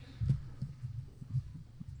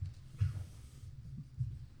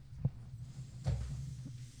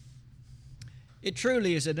It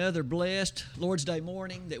truly is another blessed Lord's Day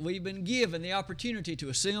morning that we've been given the opportunity to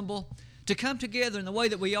assemble, to come together in the way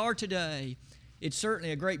that we are today. It's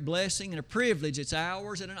certainly a great blessing and a privilege. It's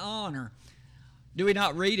ours and an honor. Do we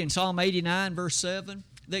not read in Psalm 89, verse 7,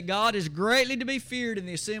 that God is greatly to be feared in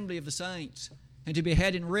the assembly of the saints and to be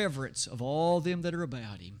had in reverence of all them that are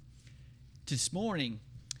about Him? This morning,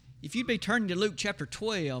 if you'd be turning to Luke chapter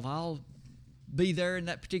 12, I'll be there in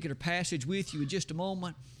that particular passage with you in just a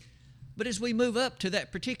moment. But as we move up to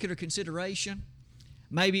that particular consideration,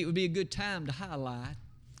 maybe it would be a good time to highlight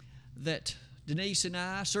that Denise and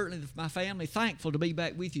I, certainly my family, thankful to be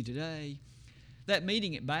back with you today. That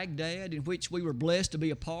meeting at Baghdad in which we were blessed to be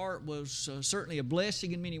a part was certainly a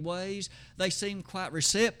blessing in many ways. They seemed quite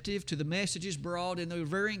receptive to the messages brought, and they were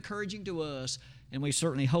very encouraging to us, and we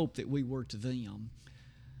certainly hope that we were to them.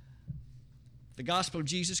 The gospel of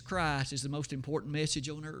Jesus Christ is the most important message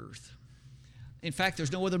on earth. In fact,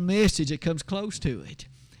 there's no other message that comes close to it.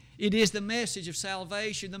 It is the message of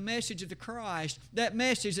salvation, the message of the Christ, that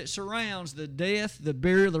message that surrounds the death, the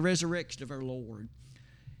burial, the resurrection of our Lord.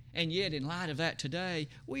 And yet, in light of that today,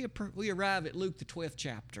 we arrive at Luke the 12th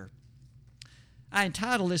chapter. I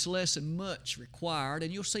entitled this lesson, Much Required,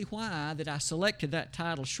 and you'll see why that I selected that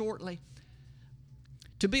title shortly.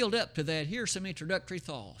 To build up to that, here are some introductory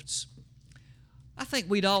thoughts. I think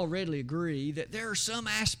we'd all readily agree that there are some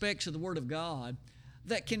aspects of the Word of God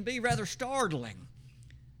that can be rather startling.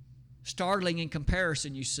 Startling in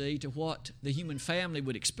comparison, you see, to what the human family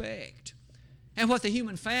would expect and what the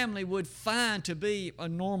human family would find to be a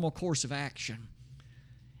normal course of action.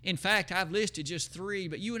 In fact, I've listed just 3,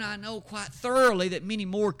 but you and I know quite thoroughly that many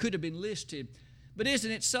more could have been listed. But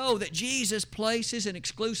isn't it so that Jesus places an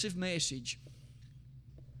exclusive message?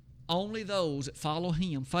 Only those that follow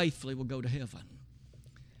Him faithfully will go to heaven.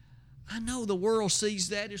 I know the world sees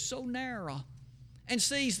that as so narrow and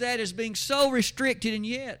sees that as being so restricted, and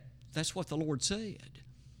yet that's what the Lord said.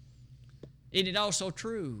 Isn't it also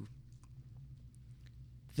true?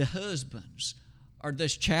 The husbands are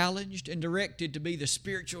thus challenged and directed to be the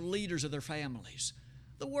spiritual leaders of their families.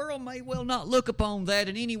 The world may well not look upon that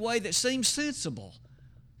in any way that seems sensible,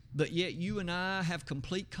 but yet you and I have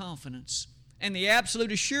complete confidence and the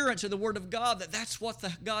absolute assurance of the Word of God that that's what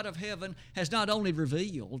the God of heaven has not only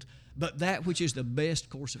revealed, but that which is the best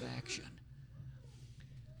course of action.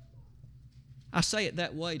 I say it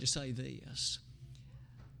that way to say this.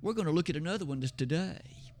 We're going to look at another one today.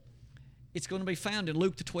 It's going to be found in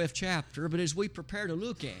Luke the 12th chapter, but as we prepare to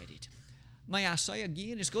look at it, may I say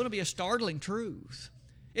again, it's going to be a startling truth.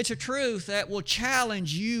 It's a truth that will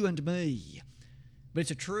challenge you and me. But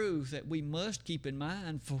it's a truth that we must keep in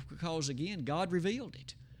mind because, again, God revealed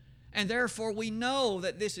it. And therefore, we know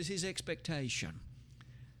that this is His expectation.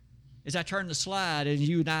 As I turn the slide and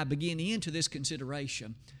you and I begin into this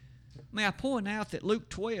consideration, may I point out that Luke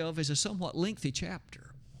 12 is a somewhat lengthy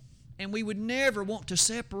chapter. And we would never want to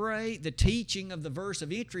separate the teaching of the verse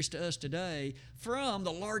of interest to us today from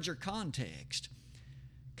the larger context.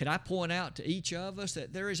 Could I point out to each of us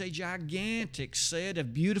that there is a gigantic set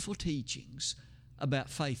of beautiful teachings about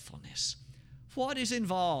faithfulness. What is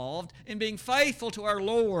involved in being faithful to our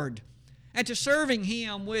Lord and to serving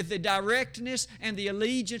Him with the directness and the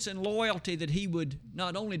allegiance and loyalty that He would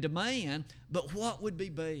not only demand, but what would be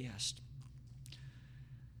best?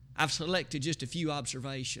 I've selected just a few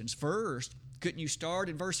observations. First, couldn't you start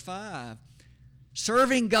in verse 5?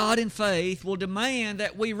 Serving God in faith will demand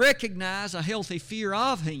that we recognize a healthy fear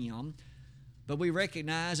of Him, but we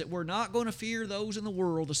recognize that we're not going to fear those in the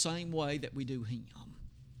world the same way that we do Him.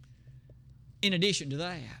 In addition to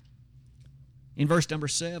that, in verse number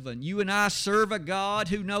 7, you and I serve a God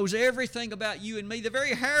who knows everything about you and me. The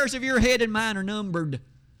very hairs of your head and mine are numbered.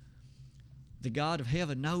 The God of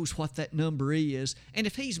heaven knows what that number is. And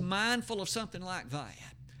if He's mindful of something like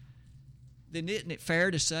that, then isn't it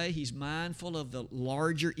fair to say He's mindful of the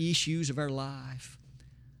larger issues of our life,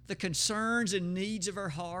 the concerns and needs of our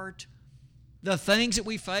heart, the things that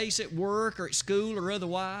we face at work or at school or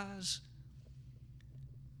otherwise?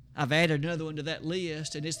 I've added another one to that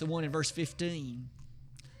list, and it's the one in verse 15.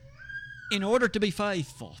 In order to be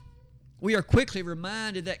faithful, we are quickly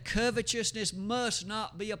reminded that covetousness must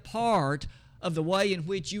not be a part of the way in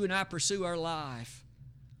which you and I pursue our life.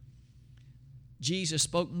 Jesus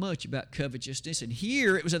spoke much about covetousness, and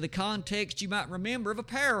here it was in the context, you might remember, of a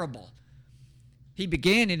parable. He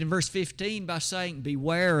began it in verse 15 by saying,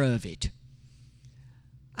 beware of it.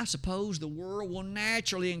 I suppose the world will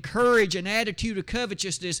naturally encourage an attitude of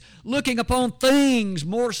covetousness, looking upon things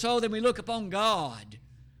more so than we look upon God.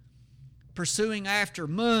 Pursuing after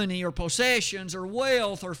money or possessions or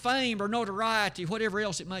wealth or fame or notoriety, whatever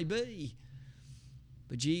else it may be.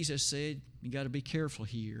 But Jesus said, you got to be careful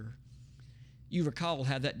here. You recall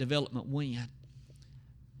how that development went.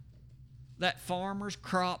 That farmer's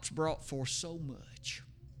crops brought forth so much.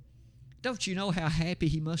 Don't you know how happy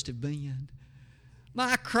he must have been?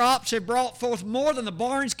 My crops have brought forth more than the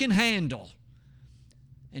barns can handle.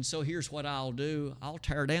 And so here's what I'll do. I'll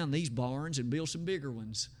tear down these barns and build some bigger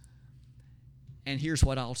ones. And here's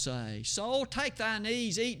what I'll say. Soul, take thine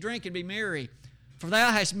ease, eat, drink, and be merry, for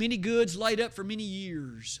thou hast many goods laid up for many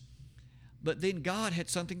years. But then God had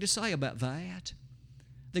something to say about that.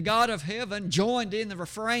 The God of heaven joined in the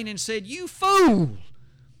refrain and said, you fool!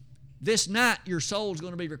 This night your soul's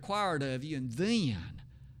going to be required of you, and then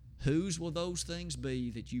whose will those things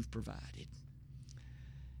be that you've provided?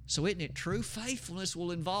 So isn't it true? Faithfulness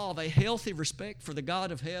will involve a healthy respect for the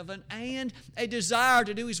God of heaven and a desire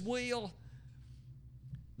to do His will.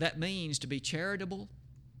 That means to be charitable,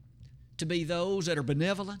 to be those that are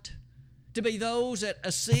benevolent, to be those that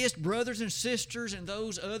assist brothers and sisters and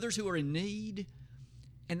those others who are in need.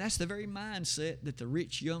 And that's the very mindset that the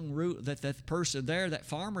rich young that person there, that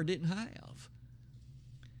farmer, didn't have.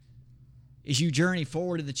 As you journey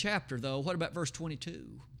forward in the chapter, though, what about verse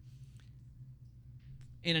 22?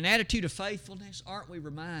 In an attitude of faithfulness, aren't we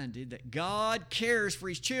reminded that God cares for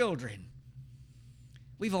His children?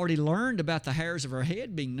 We've already learned about the hairs of our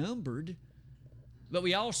head being numbered, but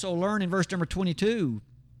we also learn in verse number 22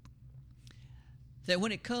 that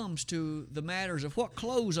when it comes to the matters of what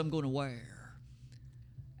clothes I'm going to wear,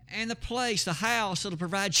 and the place, the house that'll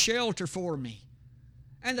provide shelter for me,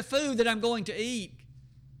 and the food that I'm going to eat,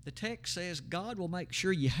 the text says God will make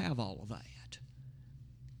sure you have all of that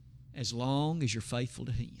as long as you're faithful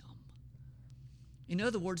to Him. In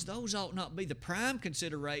other words, those ought not be the prime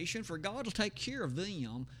consideration, for God will take care of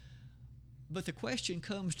them. But the question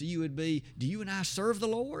comes to you would be, do you and I serve the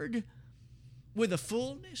Lord with the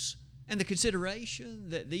fullness and the consideration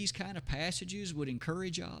that these kind of passages would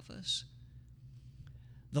encourage of us?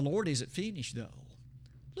 The Lord isn't finished, though.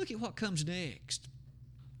 Look at what comes next.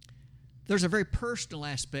 There's a very personal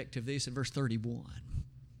aspect of this in verse 31.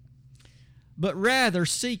 But rather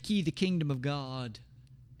seek ye the kingdom of God,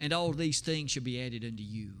 and all these things shall be added unto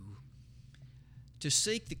you. To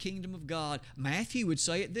seek the kingdom of God. Matthew would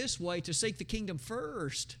say it this way, to seek the kingdom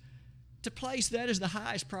first, to place that as the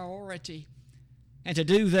highest priority, and to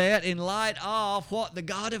do that in light of what the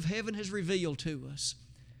God of heaven has revealed to us.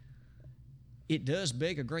 It does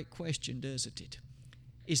beg a great question, doesn't it?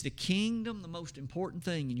 Is the kingdom the most important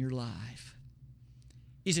thing in your life?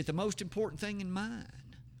 Is it the most important thing in mine?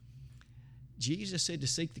 Jesus said to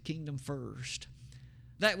seek the kingdom first.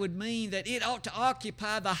 That would mean that it ought to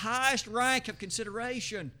occupy the highest rank of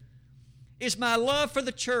consideration. Is my love for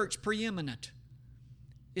the church preeminent?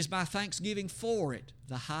 Is my thanksgiving for it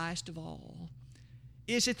the highest of all?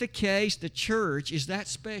 Is it the case the church is that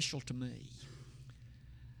special to me?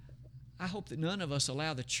 I hope that none of us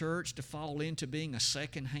allow the church to fall into being a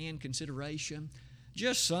second-hand consideration,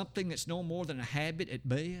 just something that's no more than a habit at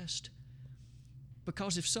best.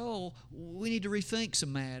 Because if so, we need to rethink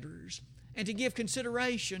some matters and to give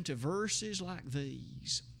consideration to verses like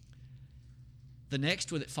these. The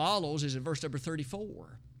next one that follows is in verse number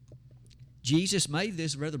 34. Jesus made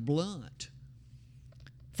this rather blunt.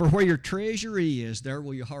 For where your treasure is, there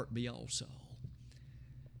will your heart be also.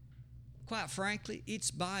 Quite frankly, it's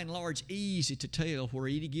by and large easy to tell where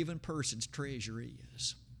any given person's treasure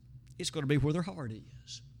is. It's going to be where their heart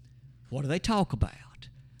is. What do they talk about?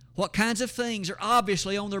 What kinds of things are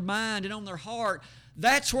obviously on their mind and on their heart?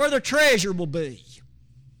 That's where their treasure will be.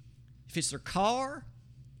 If it's their car,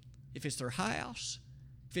 if it's their house,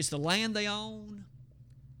 if it's the land they own,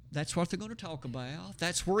 that's what they're going to talk about.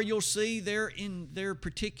 That's where you'll see in their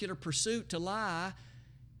particular pursuit to lie,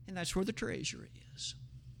 and that's where the treasure is.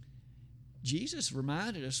 Jesus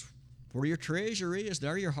reminded us, where your treasure is,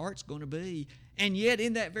 there your heart's going to be. And yet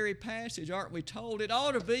in that very passage, aren't we told it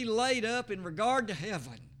ought to be laid up in regard to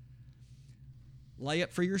heaven? Lay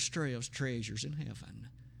up for yourselves treasures in heaven.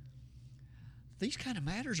 These kind of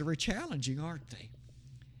matters are very challenging, aren't they?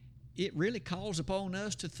 It really calls upon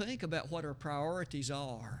us to think about what our priorities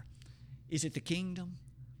are. Is it the kingdom?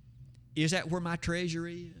 Is that where my treasure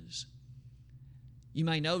is? You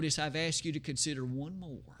may notice I've asked you to consider one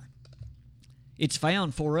more. It's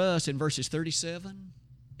found for us in verses 37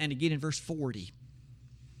 and again in verse 40.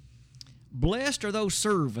 Blessed are those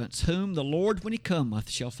servants whom the Lord, when He cometh,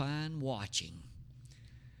 shall find watching.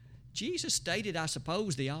 Jesus stated, I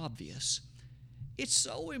suppose, the obvious. It's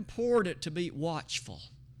so important to be watchful,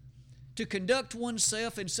 to conduct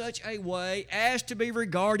oneself in such a way as to be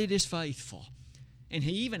regarded as faithful. And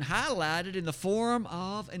he even highlighted in the form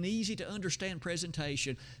of an easy-to-understand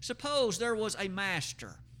presentation. Suppose there was a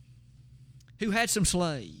master who had some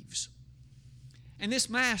slaves. And this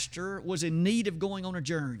master was in need of going on a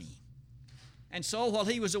journey. And so while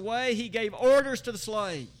he was away, he gave orders to the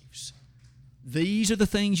slaves. These are the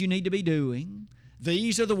things you need to be doing.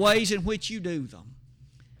 These are the ways in which you do them.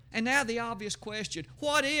 And now the obvious question,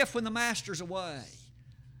 what if when the master's away,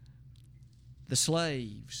 the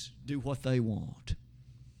slaves do what they want?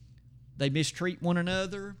 They mistreat one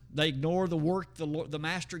another. They ignore the work the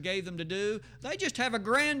master gave them to do. They just have a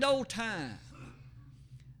grand old time.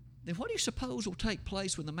 Then what do you suppose will take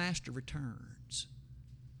place when the master returns?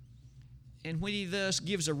 And when he thus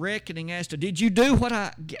gives a reckoning as to, did you do what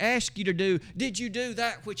I asked you to do? Did you do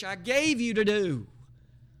that which I gave you to do?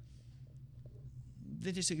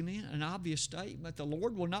 That is again an obvious statement. The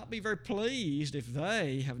Lord will not be very pleased if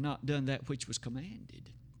they have not done that which was commanded.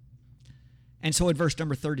 And so in verse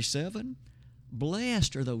number 37,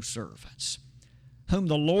 blessed are those servants whom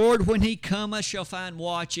the Lord, when he cometh, shall find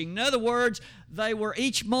watching. In other words, they were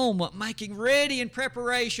each moment making ready in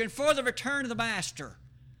preparation for the return of the master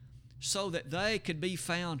so that they could be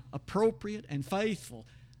found appropriate and faithful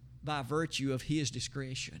by virtue of his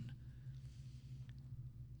discretion.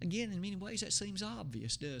 Again, in many ways that seems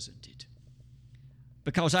obvious, doesn't it?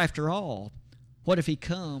 Because after all, what if he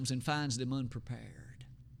comes and finds them unprepared?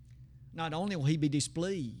 Not only will he be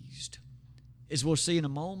displeased, as we'll see in a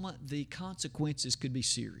moment, the consequences could be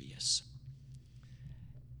serious.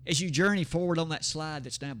 As you journey forward on that slide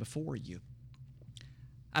that's now before you,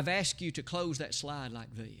 I've asked you to close that slide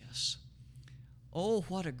like this. Oh,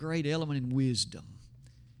 what a great element in wisdom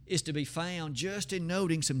is to be found just in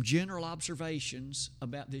noting some general observations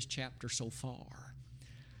about this chapter so far.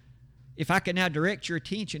 If I can now direct your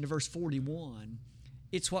attention to verse 41,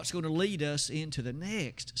 it's what's going to lead us into the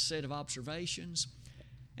next set of observations.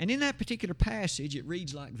 And in that particular passage, it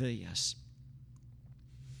reads like this.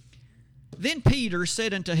 Then Peter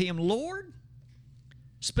said unto him, Lord,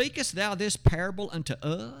 speakest thou this parable unto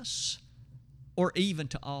us, or even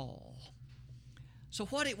to all? So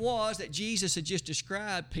what it was that Jesus had just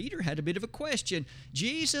described, Peter had a bit of a question.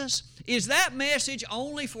 Jesus, is that message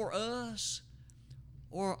only for us,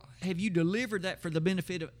 or have you delivered that for the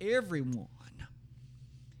benefit of everyone?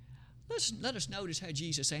 Let us notice how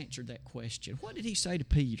Jesus answered that question. What did he say to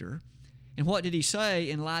Peter? And what did he say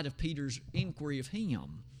in light of Peter's inquiry of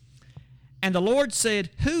him? And the Lord said,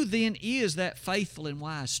 Who then is that faithful and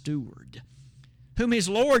wise steward, whom his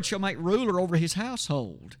Lord shall make ruler over his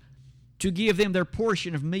household, to give them their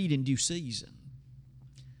portion of meat in due season?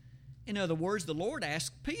 In other words, the Lord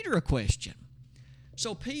asked Peter a question.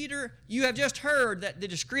 So Peter, you have just heard that the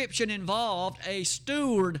description involved a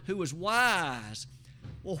steward who was wise.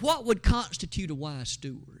 Well, what would constitute a wise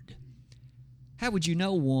steward? How would you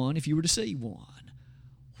know one if you were to see one?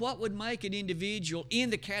 What would make an individual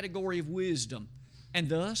in the category of wisdom? And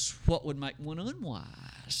thus, what would make one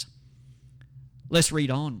unwise? Let's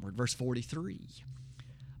read onward, verse 43.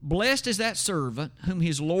 Blessed is that servant whom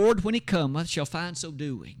his Lord, when he cometh, shall find so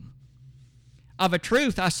doing. Of a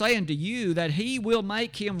truth I say unto you that he will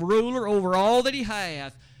make him ruler over all that he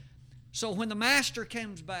hath. So when the master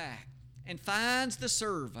comes back and finds the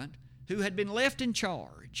servant who had been left in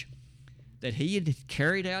charge, that he had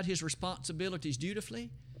carried out his responsibilities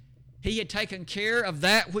dutifully, he had taken care of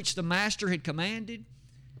that which the master had commanded,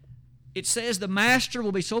 it says the master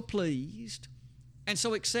will be so pleased and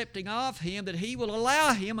so accepting of him that he will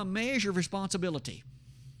allow him a measure of responsibility.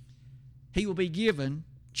 He will be given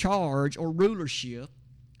charge or rulership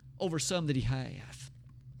over some that he hath.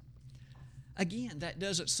 Again, that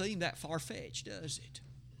doesn't seem that far-fetched, does it?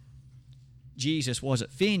 Jesus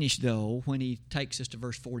wasn't finished, though, when he takes us to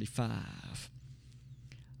verse 45.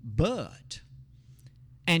 But,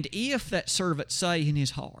 and if that servant say in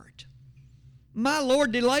his heart, My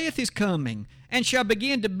Lord delayeth his coming, and shall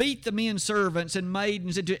begin to beat the men servants and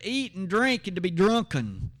maidens, and to eat and drink, and to be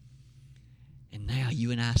drunken. And now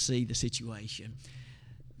you and I see the situation.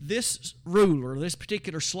 This ruler, this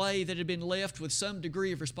particular slave that had been left with some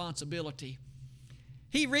degree of responsibility,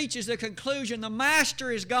 he reaches the conclusion the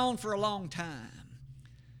master is gone for a long time.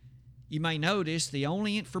 You may notice the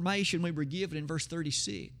only information we were given in verse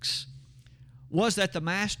 36 was that the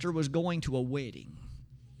master was going to a wedding.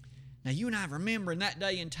 Now you and I remember in that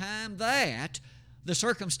day and time that the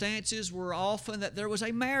circumstances were often that there was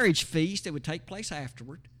a marriage feast that would take place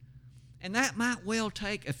afterward. And that might well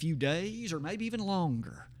take a few days or maybe even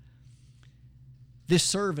longer. This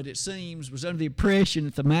servant, it seems, was under the impression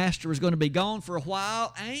that the master was going to be gone for a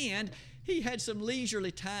while, and he had some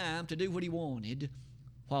leisurely time to do what he wanted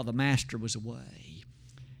while the master was away.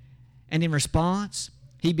 And in response,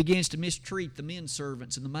 he begins to mistreat the men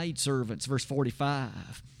servants and the maid servants, verse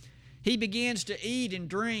 45. He begins to eat and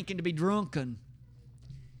drink and to be drunken.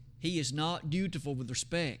 He is not dutiful with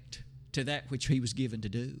respect to that which he was given to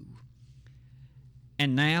do.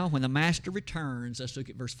 And now, when the master returns, let's look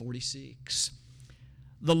at verse 46.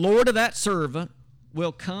 The Lord of that servant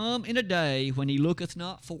will come in a day when he looketh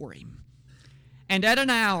not for him, and at an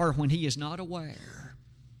hour when he is not aware,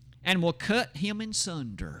 and will cut him in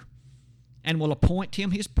sunder, and will appoint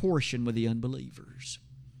him his portion with the unbelievers.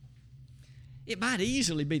 It might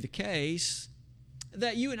easily be the case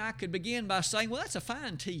that you and I could begin by saying, well, that's a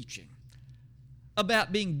fine teaching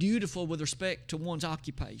about being dutiful with respect to one's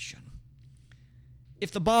occupation.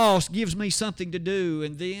 If the boss gives me something to do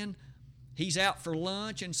and then he's out for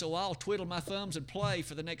lunch, and so I'll twiddle my thumbs and play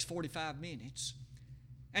for the next 45 minutes.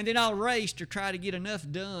 And then I'll race to try to get enough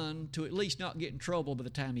done to at least not get in trouble by the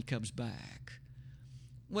time he comes back.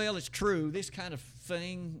 Well, it's true. This kind of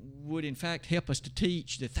thing would, in fact, help us to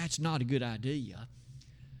teach that that's not a good idea.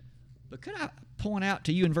 But could I point out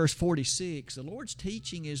to you in verse 46, the Lord's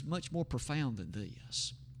teaching is much more profound than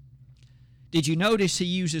this. Did you notice he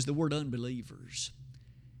uses the word unbelievers?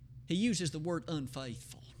 He uses the word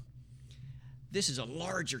unfaithful. This is a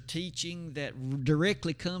larger teaching that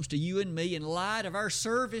directly comes to you and me in light of our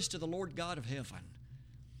service to the Lord God of heaven.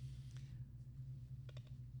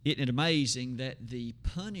 Isn't it amazing that the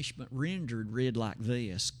punishment rendered read like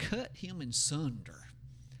this, cut him in sunder?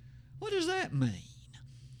 What does that mean?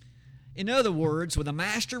 In other words, when the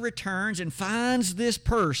master returns and finds this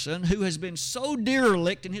person who has been so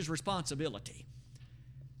derelict in his responsibility,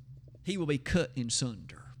 he will be cut in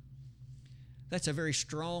sunder. That's a very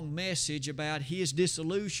strong message about his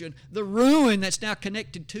dissolution, the ruin that's now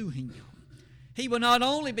connected to him. He will not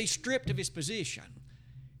only be stripped of his position,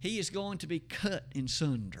 he is going to be cut in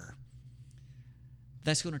sunder.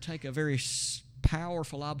 That's going to take a very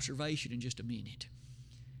powerful observation in just a minute.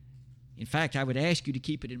 In fact, I would ask you to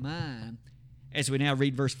keep it in mind as we now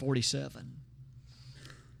read verse 47.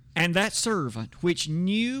 And that servant which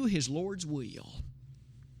knew his Lord's will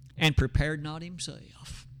and prepared not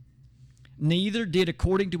himself, neither did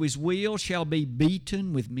according to his will, shall be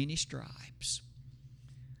beaten with many stripes.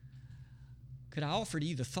 Could I offer to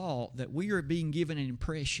you the thought that we are being given an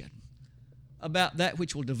impression about that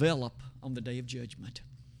which will develop on the day of judgment?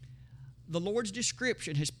 The Lord's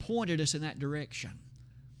description has pointed us in that direction.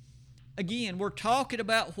 Again, we're talking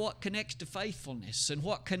about what connects to faithfulness and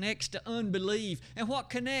what connects to unbelief and what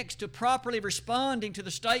connects to properly responding to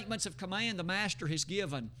the statements of command the Master has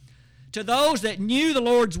given. To those that knew the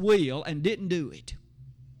Lord's will and didn't do it,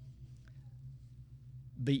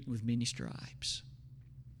 beaten with many stripes.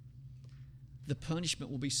 The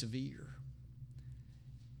punishment will be severe.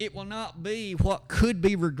 It will not be what could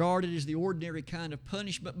be regarded as the ordinary kind of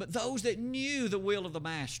punishment, but those that knew the will of the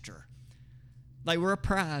Master, they were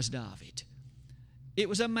apprised of it. It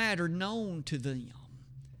was a matter known to them,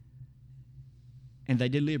 and they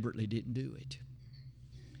deliberately didn't do it.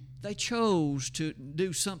 They chose to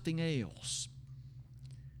do something else.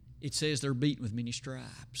 It says they're beaten with many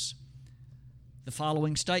stripes. The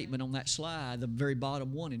following statement on that slide, the very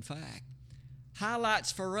bottom one, in fact,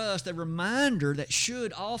 highlights for us the reminder that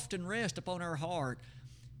should often rest upon our heart.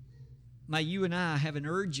 May you and I have an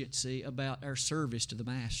urgency about our service to the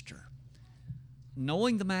Master.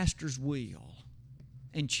 Knowing the Master's will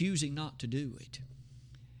and choosing not to do it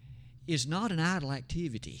is not an idle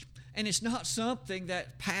activity. And it's not something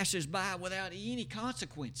that passes by without any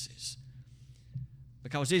consequences.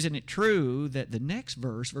 Because isn't it true that the next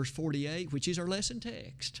verse, verse 48, which is our lesson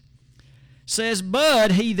text, says,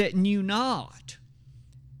 but he that knew not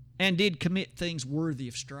and did commit things worthy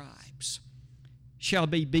of stripes shall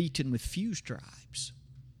be beaten with few stripes.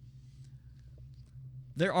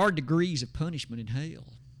 There are degrees of punishment in hell.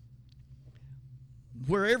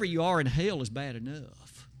 Wherever you are in hell is bad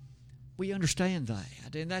enough. We understand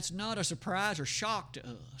that, and that's not a surprise or shock to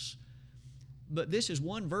us. But this is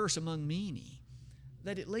one verse among many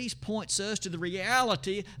that at least points us to the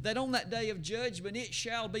reality that on that day of judgment it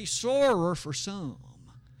shall be sorer for some,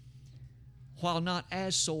 while not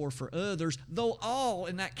as sore for others, though all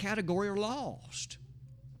in that category are lost.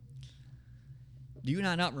 Do you and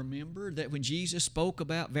I not remember that when Jesus spoke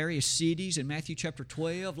about various cities in Matthew chapter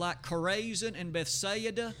 12, like Chorazin and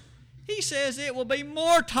Bethsaida, he says it will be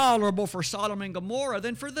more tolerable for Sodom and Gomorrah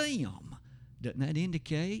than for them. Doesn't that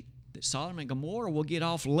indicate that Sodom and Gomorrah will get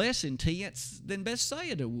off less intense than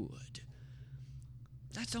Bethsaida would?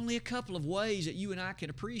 That's only a couple of ways that you and I can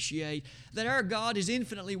appreciate that our God is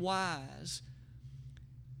infinitely wise,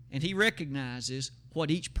 and He recognizes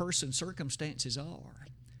what each person's circumstances are.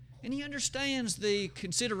 And he understands the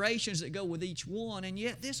considerations that go with each one. And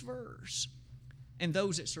yet this verse and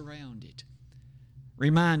those that surround it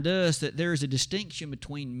remind us that there is a distinction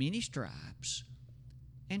between many stripes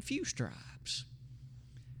and few stripes.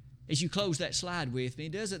 As you close that slide with me,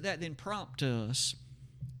 doesn't that then prompt us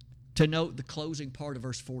to note the closing part of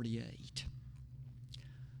verse 48?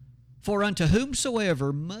 For unto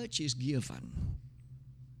whomsoever much is given,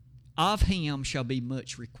 of him shall be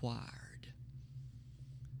much required.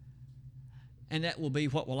 And that will be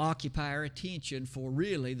what will occupy our attention for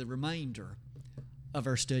really the remainder of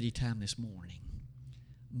our study time this morning.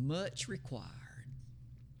 Much required.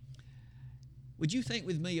 Would you think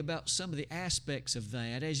with me about some of the aspects of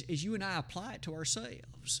that as you and I apply it to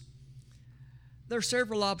ourselves? There are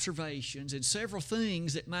several observations and several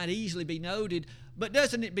things that might easily be noted, but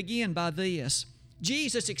doesn't it begin by this?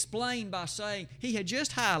 Jesus explained by saying he had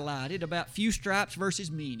just highlighted about few stripes versus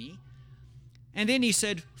many, and then he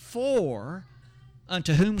said, for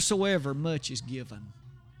unto whomsoever much is given.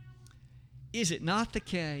 Is it not the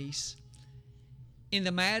case in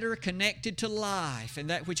the matter connected to life and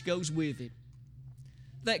that which goes with it,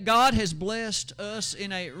 that God has blessed us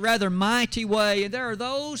in a rather mighty way, and there are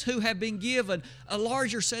those who have been given a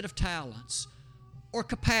larger set of talents or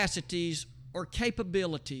capacities or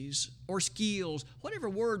capabilities or skills, whatever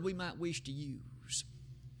word we might wish to use?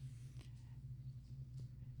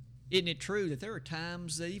 Isn't it true that there are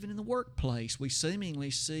times that even in the workplace we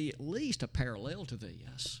seemingly see at least a parallel to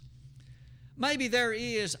this? Maybe there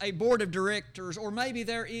is a board of directors, or maybe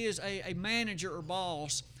there is a manager or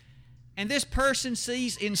boss, and this person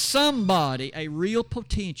sees in somebody a real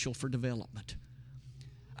potential for development,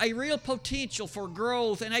 a real potential for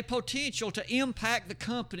growth, and a potential to impact the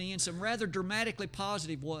company in some rather dramatically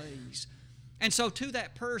positive ways. And so to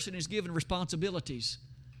that person is given responsibilities.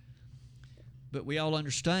 But we all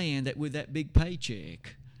understand that with that big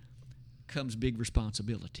paycheck comes big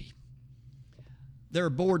responsibility. There are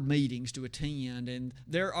board meetings to attend, and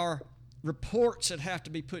there are reports that have to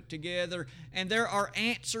be put together, and there are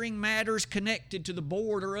answering matters connected to the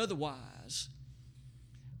board or otherwise.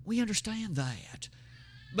 We understand that.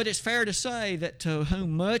 But it's fair to say that to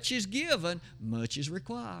whom much is given, much is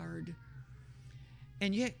required.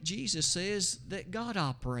 And yet Jesus says that God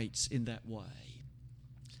operates in that way.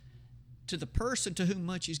 To the person to whom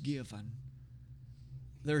much is given,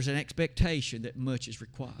 there's an expectation that much is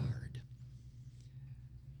required.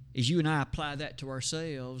 As you and I apply that to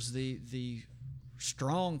ourselves, the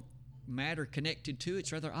strong matter connected to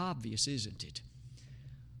it's rather obvious, isn't it?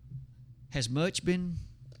 Has much been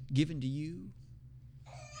given to you?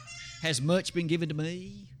 Has much been given to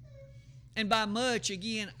me? And by much,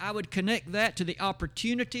 again, I would connect that to the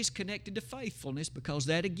opportunities connected to faithfulness, because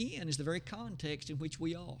that, again, is the very context in which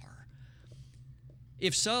we are.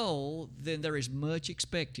 If so, then there is much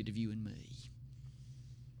expected of you and me.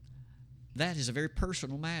 That is a very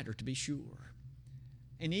personal matter, to be sure.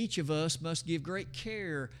 And each of us must give great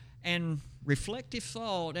care and reflective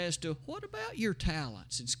thought as to what about your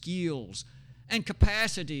talents and skills and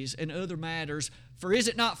capacities and other matters. For is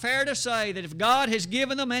it not fair to say that if God has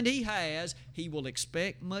given them, and He has, He will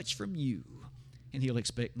expect much from you, and He'll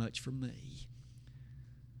expect much from me.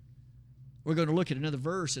 We're going to look at another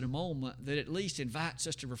verse in a moment that at least invites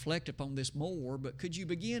us to reflect upon this more, but could you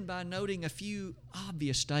begin by noting a few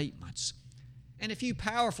obvious statements and a few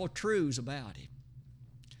powerful truths about it?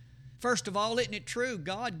 First of all, isn't it true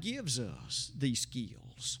God gives us these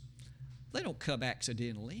skills? They don't come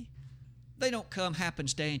accidentally. They don't come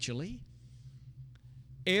happenstantially.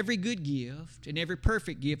 Every good gift and every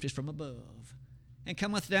perfect gift is from above, and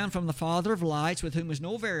cometh down from the Father of lights, with whom is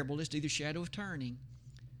no variableness, neither shadow of turning,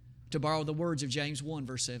 to borrow the words of James 1,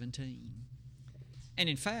 verse 17. And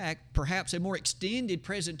in fact, perhaps a more extended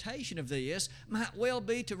presentation of this might well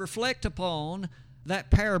be to reflect upon that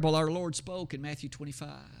parable our Lord spoke in Matthew 25.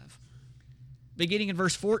 Beginning in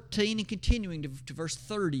verse 14 and continuing to verse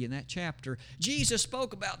 30 in that chapter, Jesus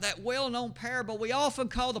spoke about that well-known parable we often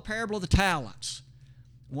call the parable of the talents.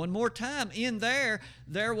 One more time, in there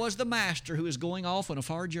was the master who was going off on a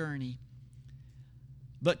far journey.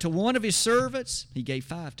 But to one of his servants, he gave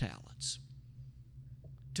 5 talents.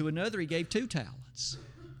 To another, he gave 2 talents.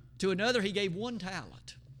 To another, he gave 1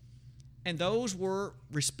 talent. And those were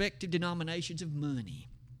respective denominations of money.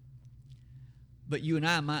 But you and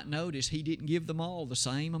I might notice he didn't give them all the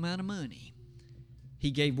same amount of money.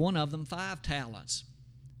 He gave one of them 5 talents,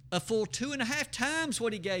 a full 2.5 times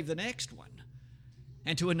what he gave the next one.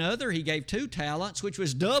 And to another, he gave 2 talents, which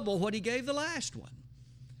was double what he gave the last one.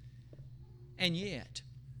 And yet,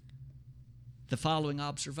 the following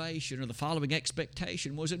observation or the following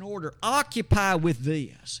expectation was in order. Occupy with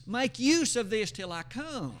this. Make use of this till I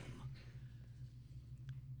come.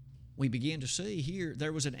 we begin to see here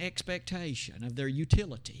there was an expectation of their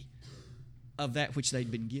utility of that which they'd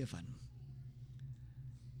been given.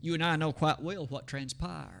 You and I know quite well what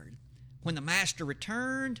transpired. When the master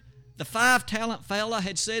returned, the 5-talent fella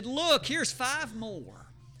had said, "Look, here's 5 more."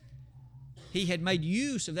 He had made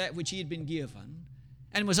use of that which he had been given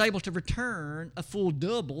and was able to return a full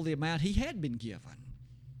double the amount he had been given,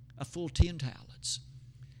 a full 10 talents.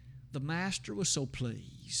 The master was so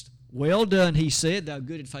pleased. "Well done," he said, "thou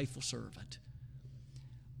good and faithful servant."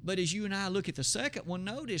 But as you and I look at the second one,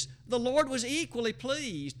 notice the Lord was equally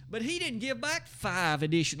pleased, but he didn't give back 5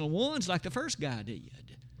 additional ones like the first guy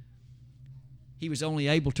did. He was only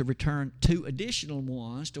able to return 2 additional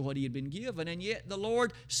ones to what he had been given, and yet the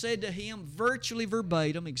Lord said to him virtually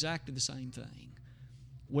verbatim exactly the same thing.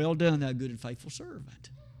 "Well done, thou good and faithful servant."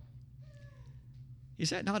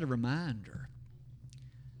 Is that not a reminder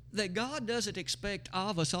that God doesn't expect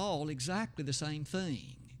of us all exactly the same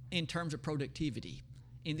thing in terms of productivity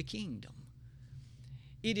in the kingdom?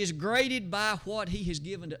 It is graded by what he has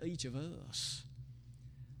given to each of us.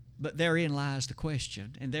 But therein lies the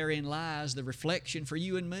question, and therein lies the reflection for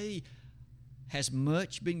you and me. Has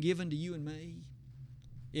much been given to you and me?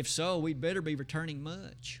 If so, we'd better be returning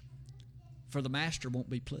much, for the master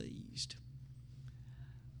won't be pleased.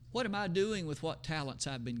 What am I doing with what talents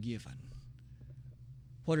I've been given?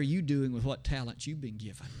 What are you doing with what talents you've been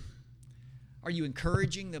given? Are you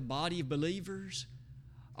encouraging the body of believers?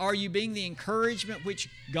 Are you being the encouragement which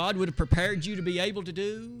God would have prepared you to be able to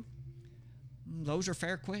do? Those are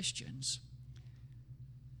fair questions.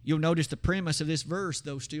 You'll notice the premise of this verse,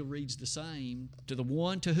 though, still reads the same. To the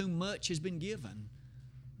one to whom much has been given,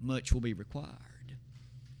 much will be required.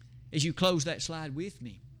 As you close that slide with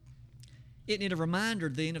me, isn't it a reminder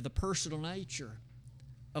then of the personal nature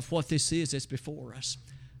of what this is that's before us?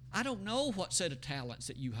 I don't know what set of talents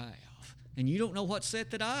that you have, and you don't know what set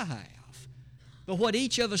that I have. But what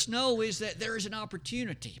each of us know is that there is an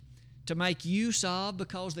opportunity to make use of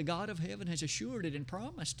because the God of heaven has assured it and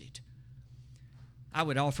promised it. I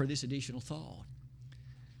would offer this additional thought.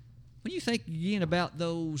 When you think again about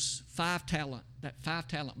those 5-talent, that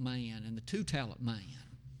 5-talent man and the 2-talent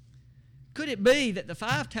man, could it be that the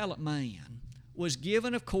 5-talent man was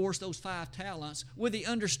given, of course, those 5 talents with the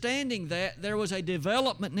understanding that there was a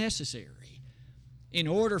development necessary in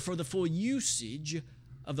order for the full usage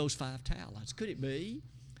of those 5 talents? Could it be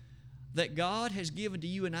that God has given to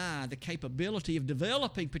you and I the capability of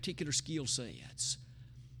developing particular skill sets,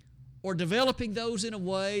 or developing those in a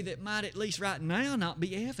way that might at least right now not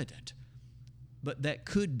be evident, but that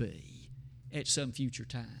could be at some future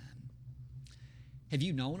time? Have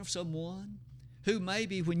you known of someone who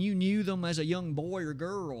maybe when you knew them as a young boy or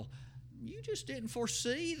girl, you just didn't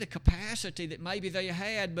foresee the capacity that maybe they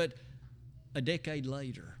had, but a decade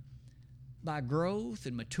later, by growth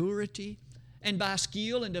and maturity and by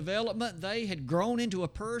skill and development, they had grown into a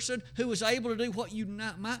person who was able to do what you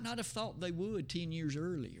might not have thought they would 10 years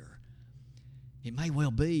earlier? It may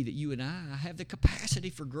well be that you and I have the capacity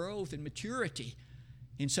for growth and maturity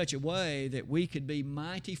in such a way that we could be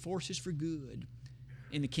mighty forces for good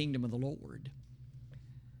in the kingdom of the Lord.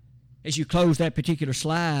 As you close that particular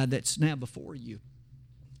slide that's now before you,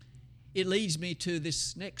 it leads me to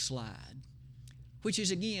this next slide, which is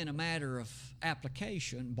again a matter of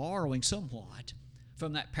application, borrowing somewhat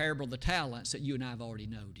from that parable of the talents that you and I have already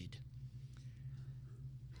noted.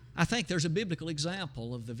 I think there's a biblical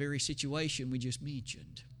example of the very situation we just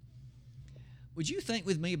mentioned. Would you think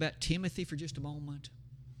with me about Timothy for just a moment?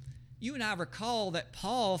 You and I recall that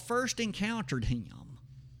Paul first encountered him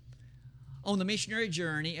on the missionary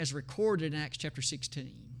journey as recorded in Acts chapter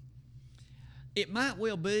 16. It might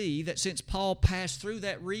well be that since Paul passed through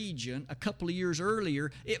that region a couple of years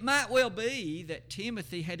earlier, it might well be that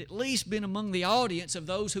Timothy had at least been among the audience of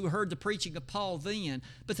those who heard the preaching of Paul then,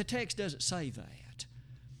 but the text doesn't say that.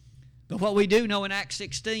 But what we do know in Acts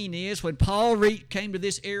 16 is when Paul came to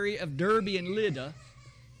this area of Derbe and Lydda,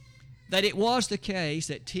 that it was the case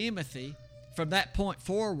that Timothy, from that point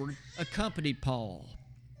forward, accompanied Paul.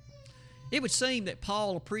 It would seem that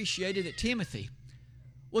Paul appreciated that Timothy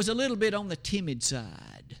was a little bit on the timid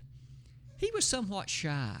side. He was somewhat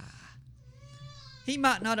shy. He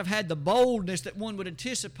might not have had the boldness that one would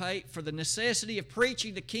anticipate for the necessity of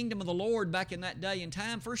preaching the kingdom of the Lord back in that day and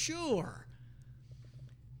time, for sure.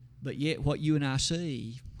 But yet what you and I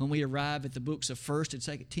see when we arrive at the books of 1st and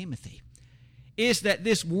 2nd Timothy is that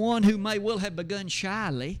this one who may well have begun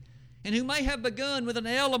shyly and who may have begun with an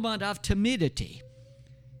element of timidity,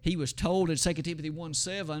 he was told in 2 Timothy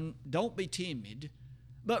 1:7, don't be timid,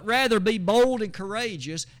 but rather be bold and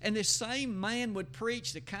courageous. And this same man would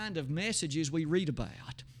preach the kind of messages we read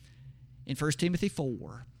about in 1 Timothy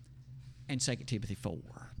 4 and 2 Timothy 4.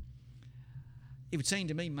 It would seem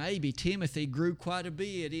to me maybe Timothy grew quite a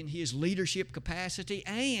bit in his leadership capacity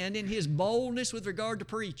and in his boldness with regard to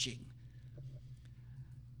preaching.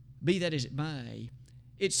 Be that as it may,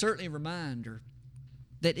 it's certainly a reminder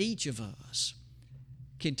that each of us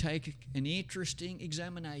can take an interesting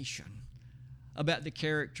examination about the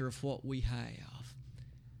character of what we have.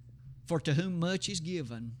 For to whom much is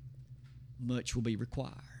given, much will be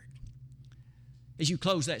required. As you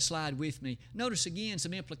close that slide with me, notice again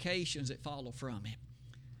some implications that follow from it.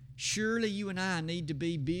 Surely you and I need to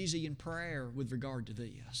be busy in prayer with regard to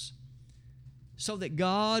this, so that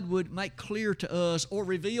God would make clear to us or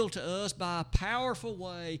reveal to us by a powerful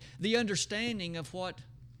way the understanding of what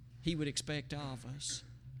He would expect of us.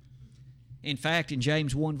 In fact, in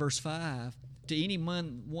James 1 verse 5, to any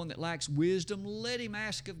one that lacks wisdom, let him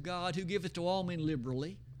ask of God, who giveth to all men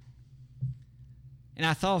liberally. And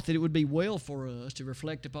I thought that it would be well for us to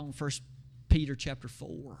reflect upon 1 Peter chapter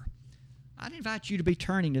 4. I'd invite you to be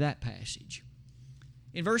turning to that passage.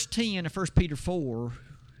 In verse 10 of 1 Peter 4,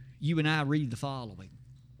 you and I read the following.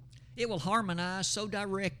 It will harmonize so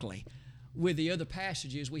directly with the other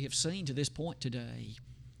passages we have seen to this point today.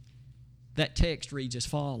 That text reads as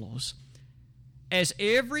follows. As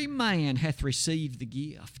every man hath received the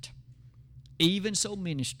gift, even so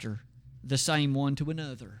minister the same one to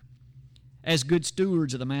another, as good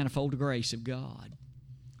stewards of the manifold grace of God.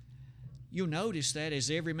 You'll notice that as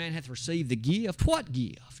every man hath received the gift, what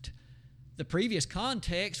gift? The previous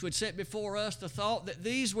context would set before us the thought that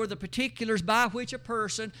these were the particulars by which a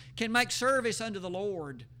person can make service unto the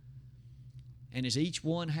Lord. And as each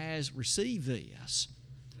one has received this,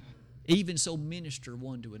 even so minister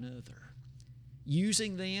one to another,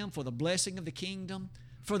 using them for the blessing of the kingdom,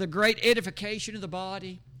 for the great edification of the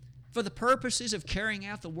body, for the purposes of carrying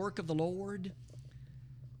out the work of the Lord.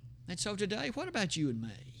 And so today, what about you and me?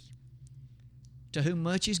 To whom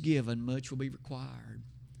much is given, much will be required.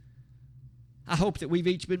 I hope that we've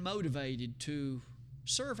each been motivated to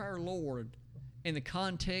serve our Lord in the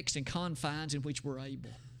context and confines in which we're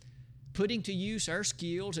able, putting to use our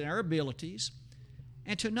skills and our abilities,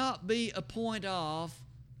 and to not be a point of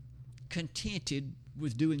contented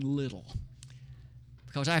with doing little.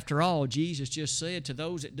 Because after all, Jesus just said to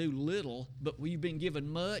those that do little, but we've been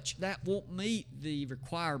given much, that won't meet the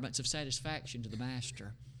requirements of satisfaction to the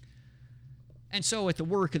Master. And so at the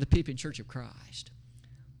work of the Pippin Church of Christ,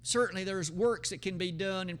 certainly there's works that can be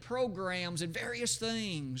done in programs and various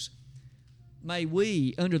things. May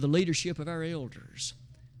we, under the leadership of our elders,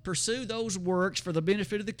 pursue those works for the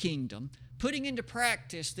benefit of the kingdom, putting into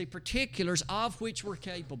practice the particulars of which we're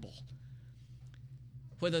capable.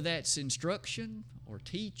 Whether that's instruction or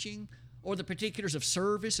teaching or the particulars of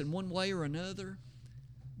service in one way or another.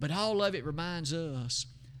 But all of it reminds us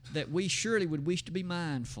that we surely would wish to be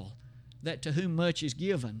mindful that to whom much is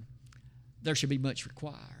given, there should be much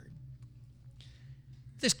required.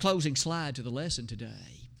 This closing slide to the lesson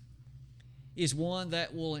today is one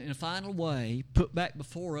that will, in a final way, put back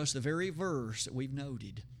before us the very verse that we've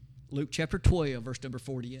noted. Luke chapter 12, verse number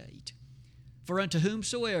 48. For unto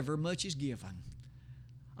whomsoever much is given,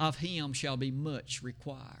 of him shall be much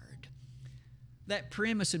required. That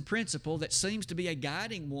premise and principle that seems to be a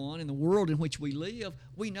guiding one in the world in which we live,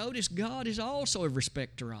 we notice God is also a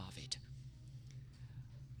respecter of it.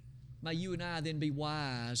 May you and I then be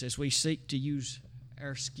wise as we seek to use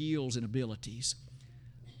our skills and abilities,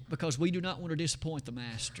 because we do not want to disappoint the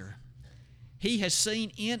Master. He has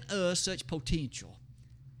seen in us such potential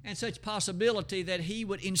and such possibility that He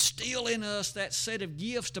would instill in us that set of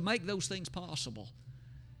gifts to make those things possible.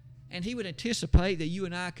 And He would anticipate that you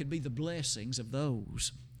and I could be the blessings of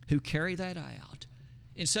those who carry that out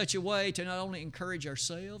in such a way to not only encourage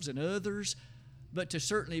ourselves and others, but to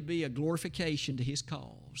certainly be a glorification to His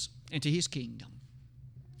cause and to His kingdom.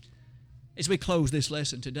 As we close this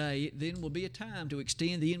lesson today, it then will be a time to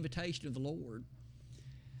extend the invitation of the Lord.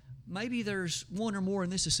 Maybe there's one or more in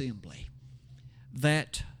this assembly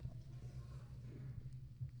that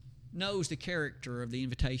knows the character of the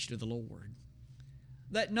invitation of the Lord,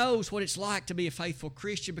 that knows what it's like to be a faithful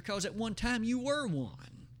Christian because at one time you were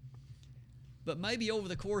one. But maybe over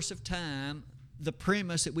the course of time, the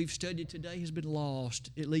premise that we've studied today has been lost,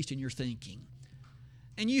 at least in your thinking.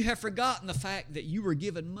 And you have forgotten the fact that you were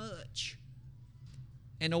given much.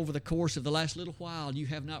 And over the course of the last little while, you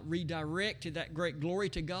have not redirected that great glory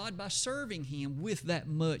to God by serving Him with that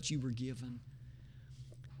much you were given.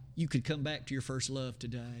 You could come back to your first love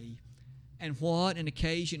today. And what an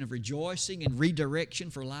occasion of rejoicing and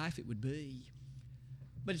redirection for life it would be.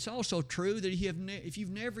 But it's also true that if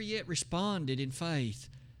you've never yet responded in faith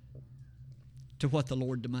to what the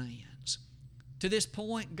Lord demands, To this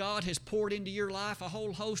point, God has poured into your life a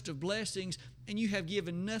whole host of blessings, and you have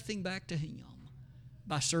given nothing back to Him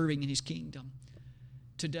by serving in His kingdom.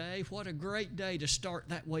 Today, what a great day to start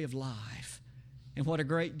that way of life, and what a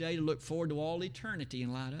great day to look forward to all eternity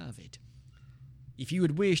in light of it. If you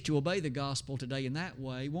would wish to obey the gospel today in that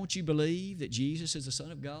way, won't you believe that Jesus is the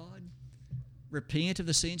Son of God? Repent of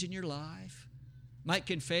the sins in your life, make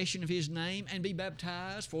confession of His name, and be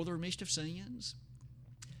baptized for the remission of sins.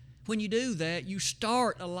 When you do that, you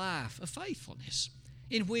start a life of faithfulness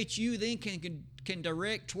in which you then can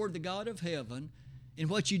direct toward the God of heaven in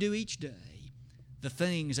what you do each day, the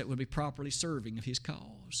things that would be properly serving of His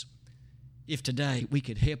cause. If today we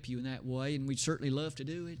could help you in that way, and we'd certainly love to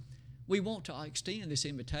do it, we want to extend this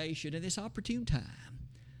invitation at this opportune time.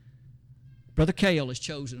 Brother Cale has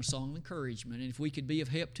chosen a song of encouragement, and if we could be of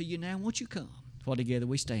help to you now, won't you come while together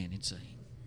we stand and sing?